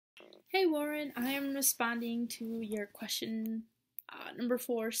Hey Warren, I am responding to your question number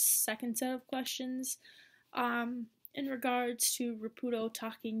four, second set of questions, in regards to Raputo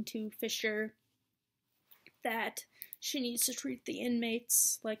talking to Fisher that she needs to treat the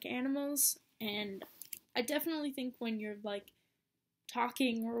inmates like animals. And I definitely think when you're like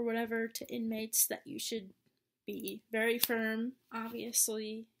talking or whatever to inmates that you should be very firm,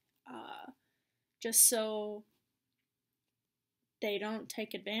 obviously, just so they don't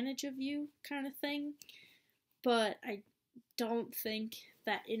take advantage of you, kind of thing. But I don't think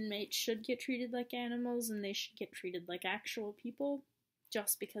that inmates should get treated like animals and they should get treated like actual people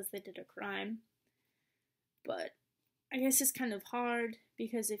just because they did a crime. But I guess it's kind of hard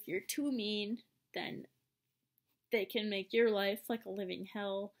because if you're too mean, then they can make your life like a living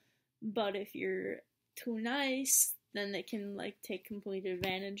hell. But if you're too nice, then they can like take complete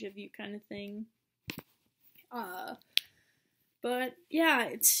advantage of you, kind of thing. Uh, but yeah,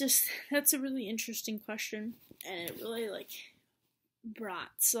 it's just that's a really interesting question, and it really like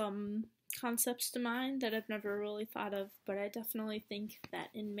brought some concepts to mind that I've never really thought of, but I definitely think that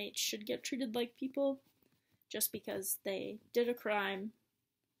inmates should get treated like people just because they did a crime.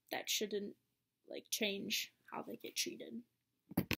 That shouldn't like change how they get treated.